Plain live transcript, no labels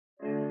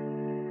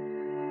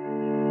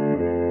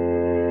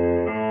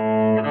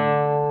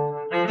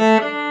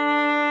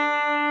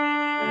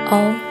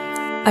All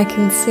I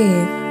can see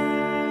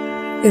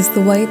is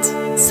the white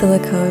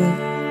silicone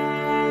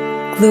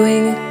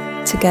gluing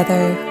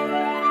together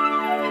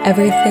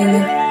everything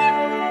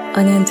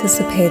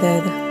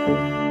unanticipated.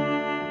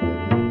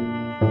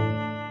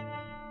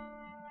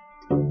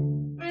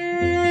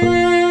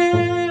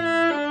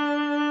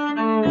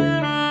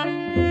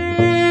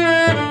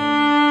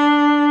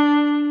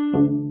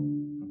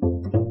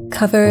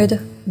 Covered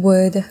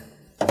wood,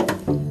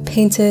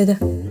 painted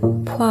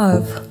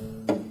poivre,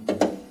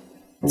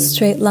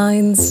 straight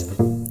lines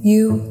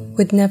you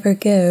would never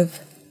give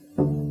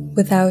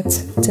without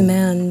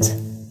demand,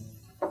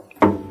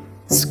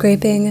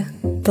 scraping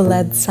the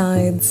lead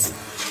sides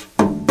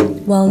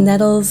while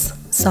nettles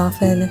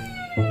soften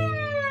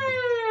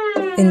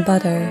in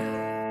butter.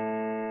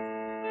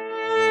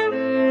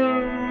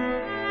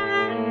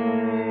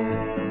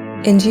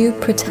 And you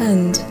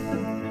pretend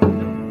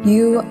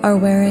you are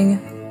wearing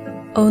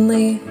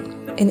only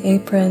an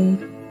apron,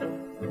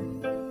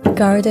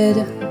 guarded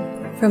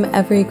from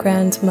every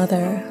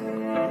grandmother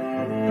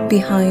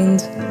behind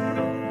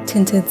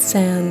tinted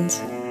sand.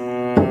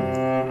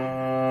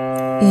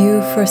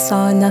 You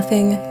foresaw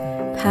nothing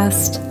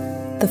past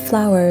the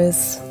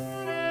flowers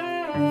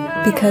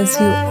because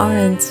you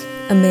aren't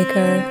a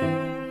maker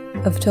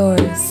of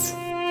doors,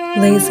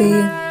 lazy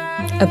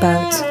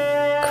about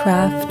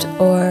craft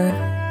or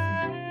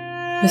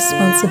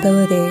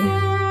responsibility.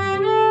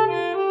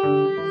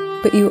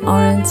 But you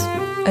aren't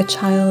a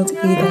child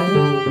either,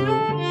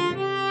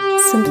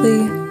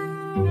 simply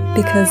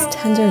because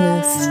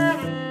tenderness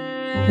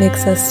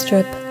makes us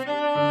strip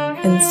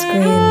and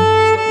scream.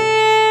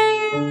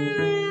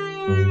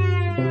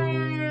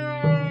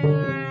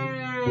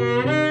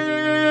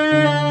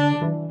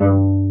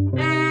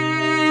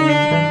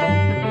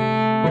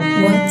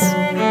 What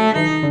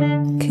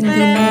can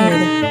be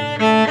made?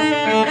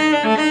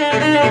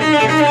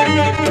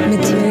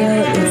 Material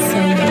is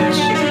so much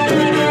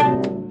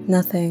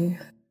nothing.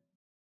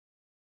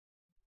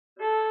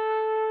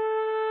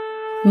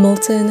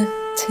 Molten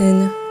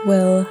tin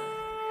will.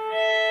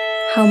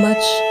 How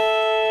much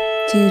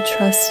do you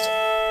trust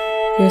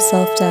your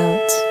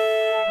self-doubt?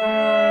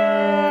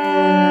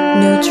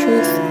 No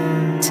truth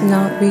to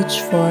not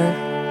reach for,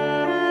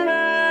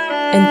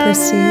 and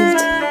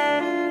perceived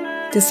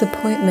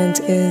disappointment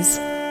is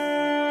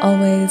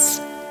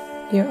always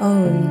your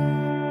own.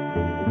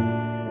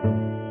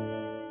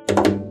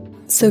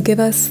 So give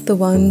us the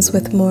ones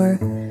with more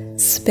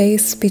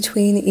space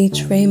between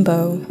each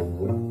rainbow.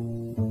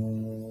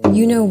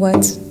 You know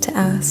what to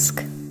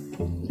ask.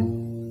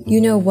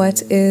 You know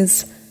what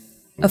is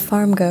a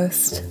farm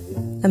ghost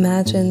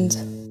imagined.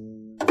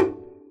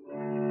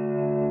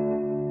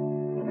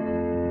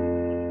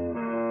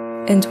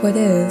 And what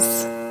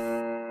is,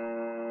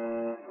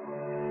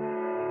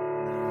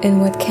 and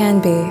what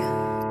can be.